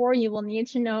 1984, you will need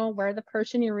to know where the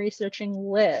person you're researching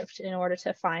lived in order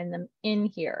to find them in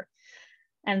here.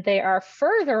 And they are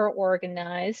further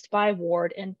organized by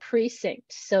ward and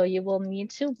precinct. So you will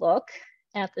need to look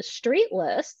at the street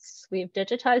lists. We've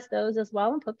digitized those as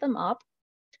well and put them up.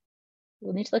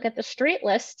 We'll need to look at the street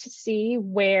list to see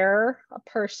where a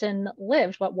person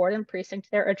lived, what ward and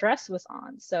precinct their address was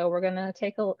on. So we're going to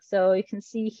take a look. So you can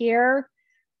see here,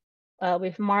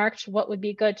 we've marked what would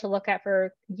be good to look at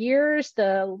for years.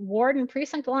 The ward and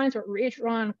precinct lines were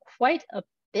redrawn quite a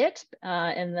bit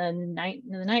in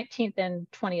the 19th and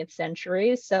 20th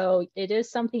centuries. So it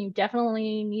is something you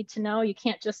definitely need to know. You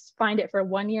can't just find it for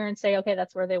 1 year and say, okay,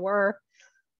 that's where they were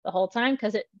the whole time,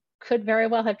 because it could very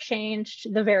well have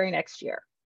changed the very next year.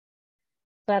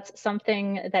 That's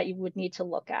something that you would need to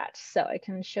look at. So I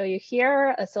can show you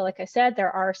here. So like I said, there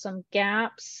are some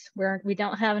gaps where we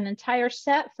don't have an entire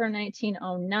set for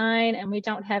 1909, and we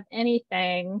don't have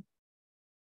anything.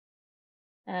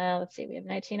 Let's see, we have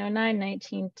 1909,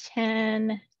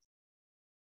 1910.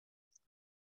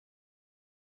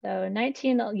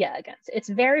 So yeah, again, it's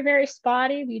very, very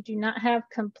spotty. We do not have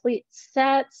complete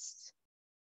sets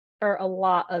for a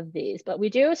lot of these, but we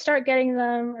do start getting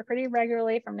them pretty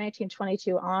regularly from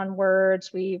 1922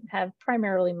 onwards. We have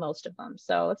primarily most of them.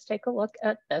 So let's take a look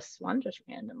at this one just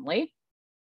randomly.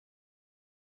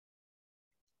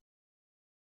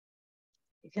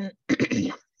 You can,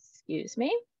 excuse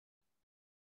me.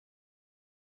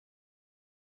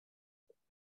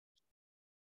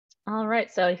 All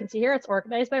right, so you can see here it's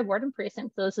organized by ward and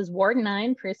precinct. So this is Ward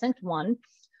 9, Precinct 1.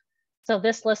 So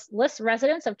this lists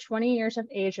residents of 20 years of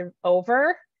age and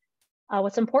over.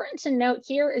 What's important to note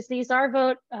here is these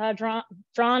are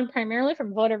drawn primarily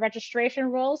from voter registration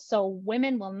rolls, so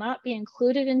women will not be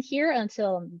included in here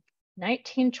until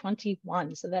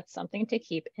 1921. So that's something to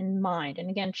keep in mind.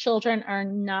 And again, children are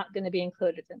not going to be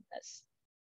included in this.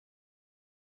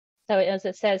 So as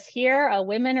it says here,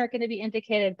 women are going to be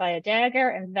indicated by a dagger,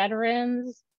 and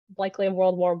veterans, likely of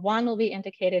World War I, will be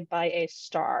indicated by a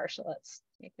star. So let's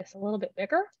make this a little bit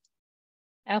bigger.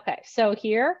 Okay, so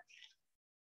here,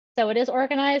 so it is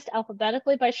organized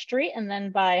alphabetically by street and then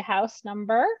by house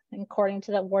number, according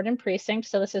to the ward and precinct.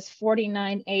 So this is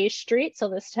 49A Street. So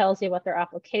this tells you what their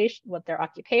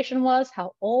occupation was,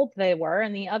 how old they were,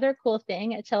 and the other cool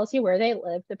thing, it tells you where they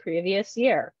lived the previous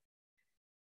year.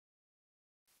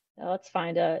 So let's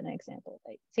find an example.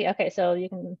 See, okay, so you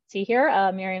can see here,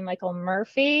 Miriam Michael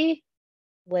Murphy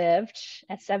lived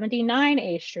at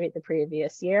 79A Street the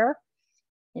previous year.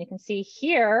 And you can see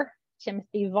here,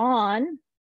 Timothy Vaughn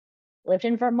lived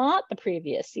in Vermont the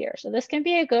previous year. So this can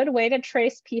be a good way to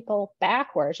trace people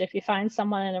backwards. If you find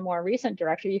someone in a more recent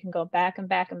directory, you can go back and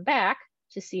back and back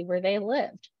to see where they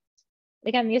lived.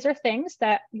 Again, these are things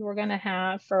that you're going to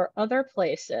have for other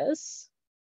places,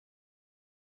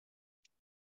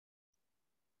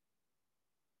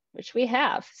 which we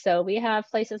have. So we have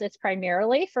places, it's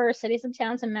primarily for cities and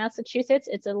towns in Massachusetts.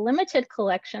 It's a limited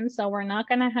collection, so we're not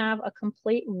going to have a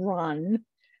complete run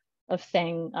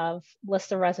of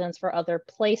list of residents for other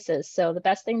places. So the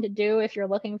best thing to do if you're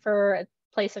looking for a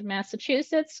place in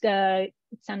Massachusetts, send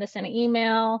us an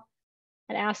email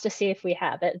and ask to see if we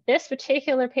have it. This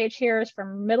particular page here is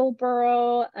from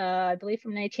Middleborough, I believe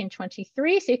from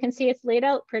 1923. So you can see it's laid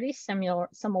out pretty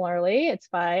similarly. It's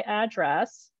by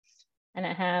address, and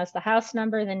it has the house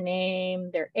number, the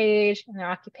name, their age, and their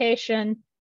occupation,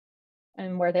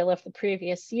 and where they lived the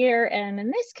previous year. And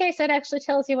in this case, it actually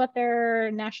tells you what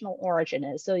their national origin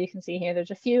is. So you can see here,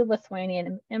 there's a few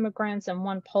Lithuanian immigrants and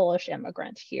one Polish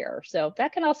immigrant here. So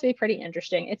that can also be pretty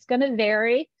interesting. It's going to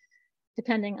vary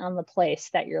depending on the place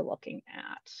that you're looking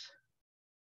at.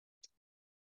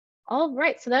 All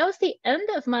right, so that was the end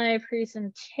of my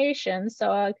presentation.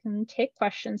 So I can take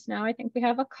questions now. I think we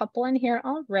have a couple in here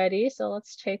already. So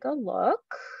let's take a look.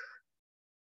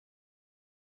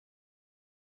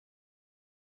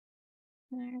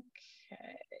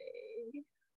 Okay.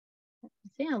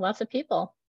 Yeah, lots of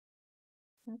people.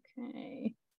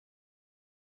 Okay.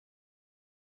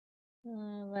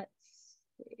 Let's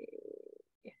see.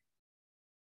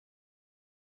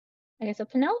 Okay, so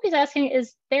Penelope's asking,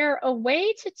 is there a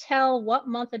way to tell what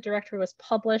month a directory was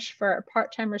published for a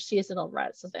part-time or seasonal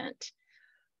resident?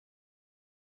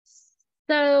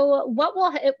 So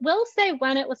it will say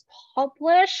when it was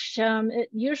published. It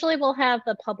usually will have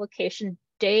the publication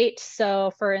date.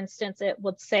 So for instance, it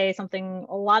would say something,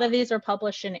 a lot of these are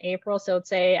published in April. So it'd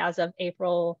say as of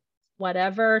April,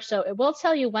 whatever. So it will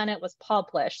tell you when it was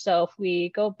published. So if we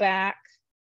go back,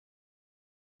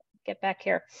 get back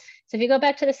here. So if you go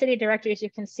back to the city directories, you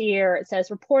can see here, it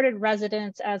says reported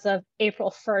residents as of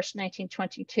April 1st,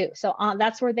 1922. So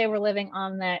that's where they were living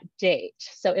on that date.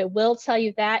 So it will tell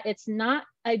you that. It's not,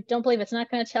 I don't believe it's not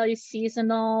going to tell you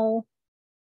seasonal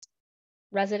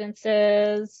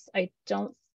residences. I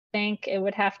don't think it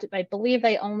would have to, I believe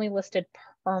they only listed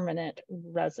permanent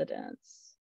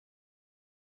residents.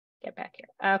 Get back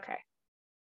here. Okay.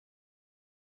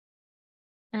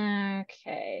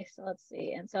 Okay, so let's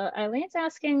see. And so Eileen's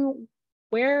asking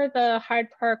where the Hyde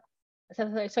Park, so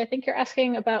I think you're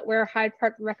asking about where Hyde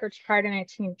Park records prior to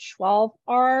 1912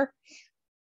 are.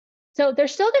 So they're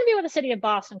still going to be with the city of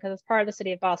Boston because it's part of the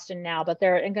city of Boston now, but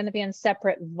they're going to be in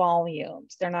separate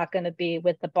volumes. They're not going to be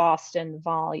with the Boston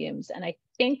volumes. And I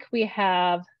think we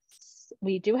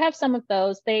do have some of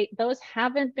those. Those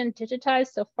haven't been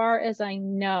digitized so far as I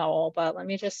know, but let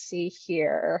me just see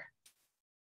here.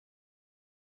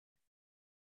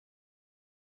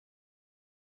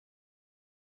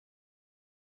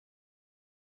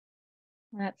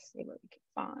 Let's see what we can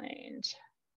find.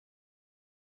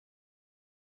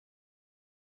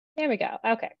 There we go.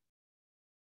 Okay.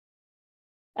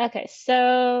 Okay,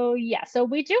 so yeah, so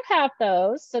we do have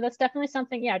those. So that's definitely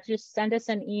something, yeah, just send us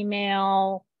an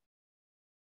email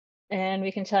and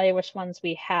we can tell you which ones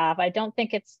we have. I don't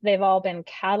think they've all been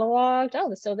cataloged.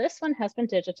 Oh, so this one has been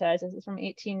digitized. This is from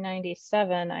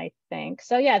 1897, I think.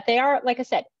 So yeah, they are, like I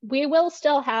said, we will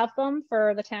still have them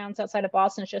for the towns outside of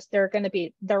Boston. It's just they're going to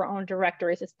be their own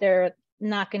directories. They're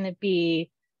not going to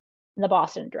be the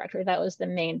Boston directory. That was the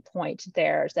main point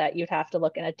there, is that you'd have to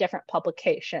look in a different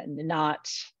publication,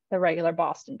 not the regular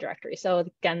Boston directory. So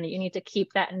again, you need to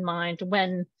keep that in mind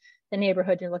when the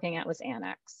neighborhood you're looking at was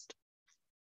annexed.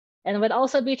 And it would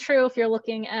also be true if you're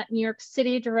looking at New York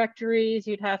City directories,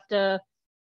 you'd have to,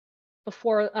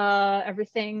 before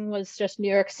everything was just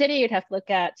New York City, you'd have to look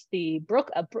at the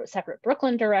separate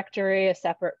Brooklyn directory, a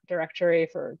separate directory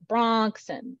for Bronx,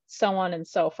 and so on and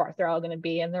so forth. They're all going to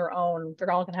be in their own, they're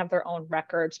all going to have their own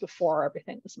records before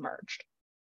everything was merged.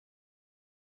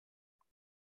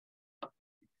 Let's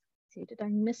see, did I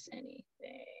miss anything?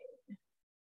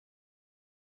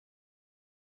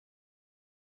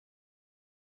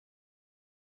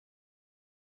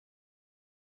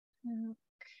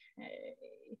 Okay.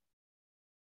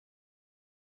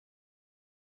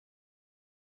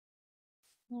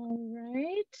 All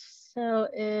right, so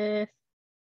if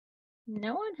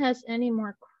no one has any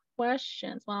more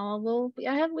questions, well, we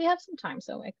have some time,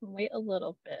 so I can wait a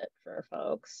little bit for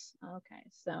folks. Okay,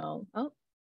 so,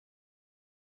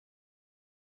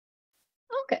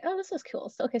 okay, oh, this is cool.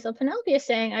 So, okay, so Penelope is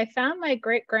saying, I found my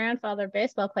great-grandfather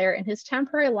baseball player in his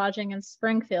temporary lodging in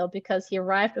Springfield because he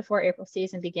arrived before April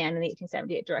season began in the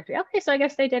 1878 directory. Okay, so I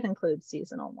guess they did include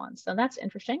seasonal ones. So that's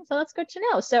interesting. So that's good to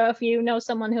know. So if you know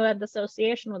someone who had an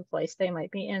association with the place, they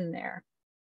might be in there.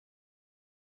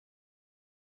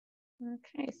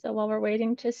 Okay, so while we're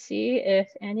waiting to see if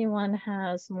anyone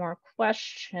has more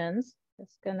questions,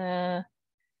 just gonna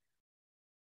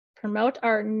promote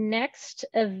our next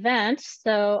event.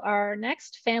 So our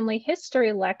next family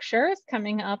history lecture is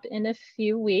coming up in a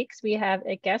few weeks. We have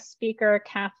a guest speaker,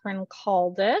 Catherine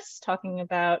Caldis, talking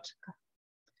about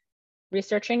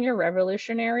researching your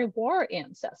Revolutionary War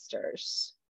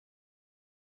ancestors.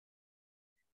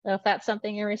 So if that's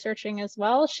something you're researching as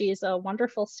well, she's a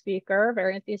wonderful speaker,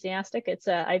 very enthusiastic.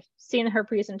 I've seen her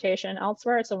presentation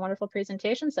elsewhere. It's a wonderful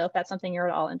presentation. So if that's something you're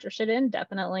at all interested in,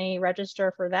 definitely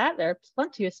register for that. There are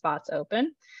plenty of spots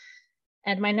open.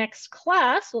 And my next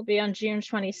class will be on June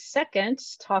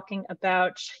 22nd, talking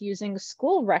about using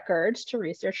school records to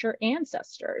research your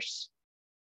ancestors.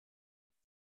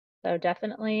 So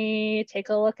definitely take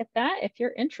a look at that if you're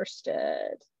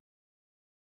interested.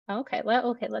 Okay,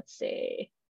 let's see.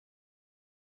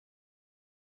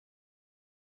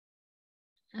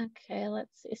 Okay,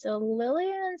 let's see. So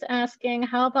Lillian's asking,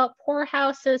 how about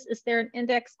poorhouses? Is there an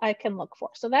index I can look for?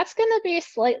 So that's going to be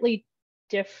slightly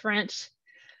different.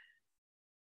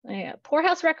 Yeah,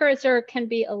 poorhouse records can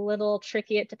be a little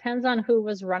tricky. It depends on who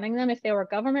was running them. If they were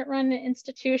government-run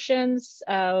institutions,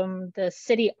 the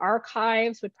city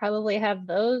archives would probably have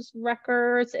those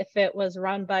records. If it was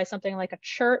run by something like a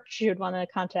church, you'd want to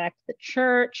contact the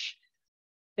church.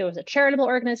 If it was a charitable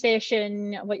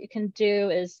organization, what you can do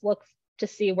is look to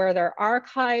see where their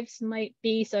archives might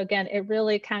be. So again, it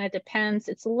really kind of depends.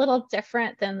 It's a little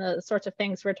different than the sorts of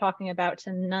things we're talking about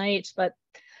tonight, but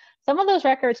Some of those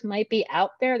records might be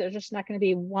out there. There's just not going to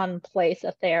be one place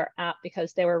that they are at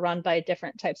because they were run by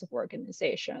different types of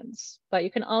organizations. But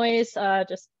you can always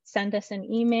just send us an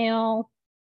email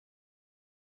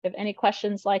if you have any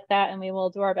questions like that, and we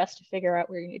will do our best to figure out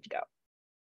where you need to go.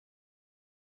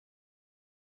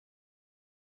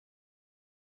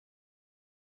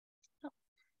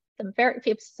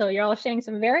 So you're all saying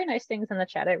some very nice things in the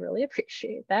chat. I really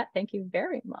appreciate that. Thank you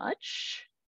very much.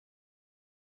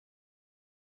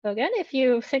 So again, if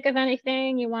you think of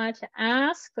anything you wanted to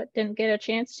ask but didn't get a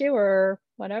chance to or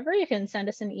whatever, you can send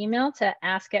us an email to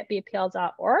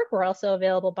ask@bpl.org. We're also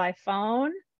available by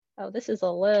phone. Oh, this is a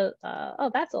little,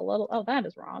 that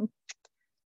is wrong.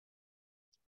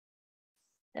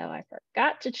 Oh, I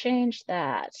forgot to change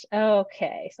that.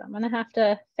 Okay, so I'm gonna have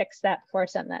to fix that before I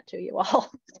send that to you all.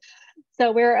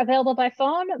 So we're available by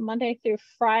phone Monday through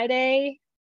Friday,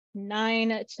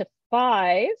 9 to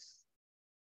 5.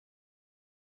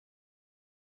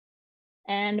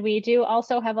 And we do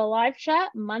also have a live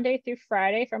chat Monday through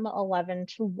Friday from 11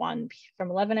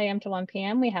 a.m. to 1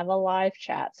 p.m. We have a live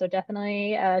chat. So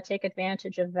definitely take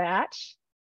advantage of that.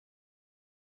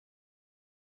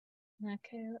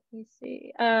 Okay, let me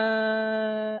see.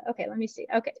 Okay, let me see.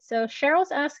 Okay, so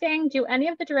Cheryl's asking, do any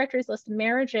of the directories list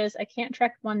marriages? I can't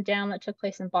track one down that took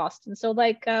place in Boston. So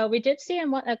like we did see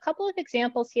in a couple of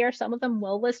examples here, some of them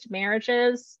will list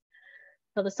marriages.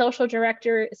 So the social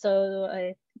director, so I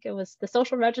think it was the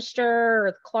social register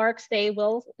or the clerks, they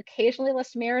will occasionally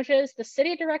list marriages. The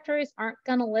city directories aren't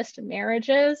gonna list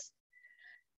marriages.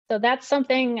 So that's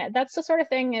something, that's the sort of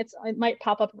thing, it might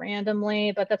pop up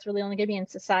randomly, but that's really only gonna be in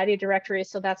society directories.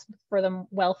 So that's for the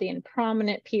wealthy and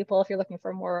prominent people. If you're looking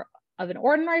for more of an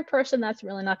ordinary person, that's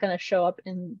really not gonna show up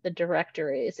in the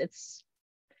directories.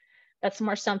 That's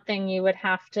more something you would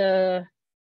have to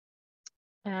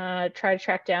try to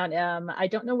track down. I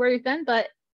don't know where you've been, but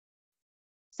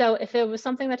so if it was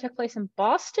something that took place in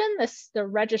Boston, the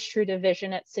registry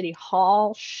division at City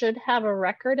Hall should have a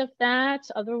record of that.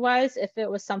 Otherwise, if it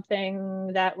was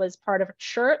something that was part of a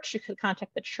church, you could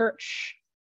contact the church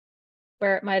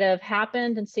where it might have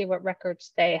happened and see what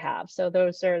records they have. So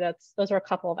those are a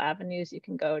couple of avenues you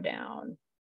can go down.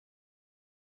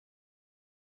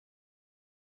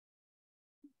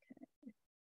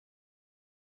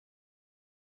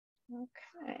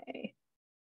 Okay.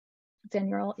 Then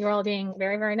you're all being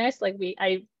very, very nice. Like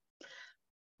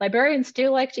librarians do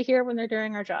like to hear when they're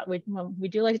doing our job. We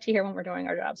do like to hear when we're doing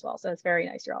our jobs well. So it's very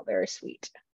nice. You're all very sweet.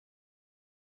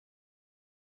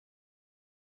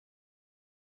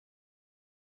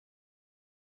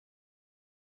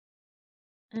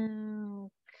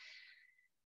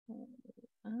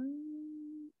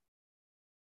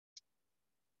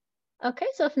 Okay,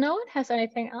 so if no one has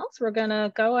anything else, we're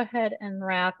gonna go ahead and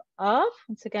wrap up.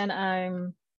 Once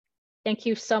again, thank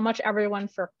you so much everyone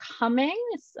for coming.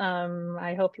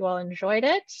 I hope you all enjoyed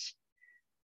it.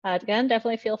 Again,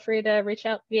 definitely feel free to reach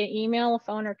out via email,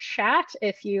 phone, or chat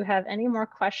if you have any more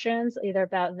questions, either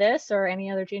about this or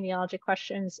any other genealogy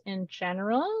questions in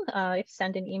general.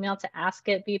 Send an email to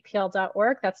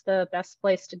ask@bpl.org. That's the best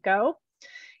place to go.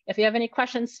 If you have any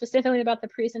questions specifically about the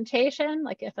presentation,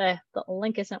 like if the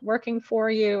link isn't working for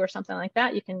you or something like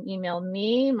that, you can email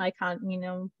me.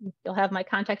 You'll have my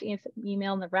contact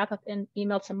email in the wrap-up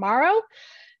email tomorrow.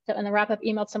 So in the wrap-up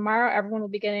email tomorrow, everyone will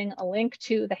be getting a link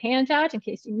to the handout in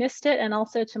case you missed it, and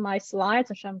also to my slides,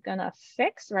 which I'm gonna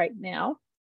fix right now.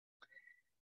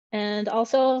 And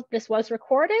also, this was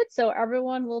recorded, so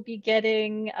everyone will be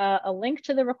getting a link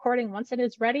to the recording once it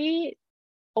is ready.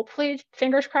 Hopefully,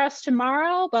 fingers crossed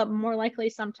tomorrow, but more likely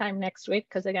sometime next week,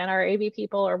 because again, our AV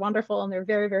people are wonderful and they're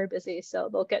very, very busy. So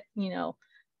they'll get, it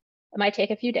might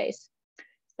take a few days.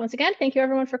 Once again, thank you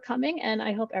everyone for coming, and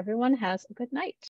I hope everyone has a good night.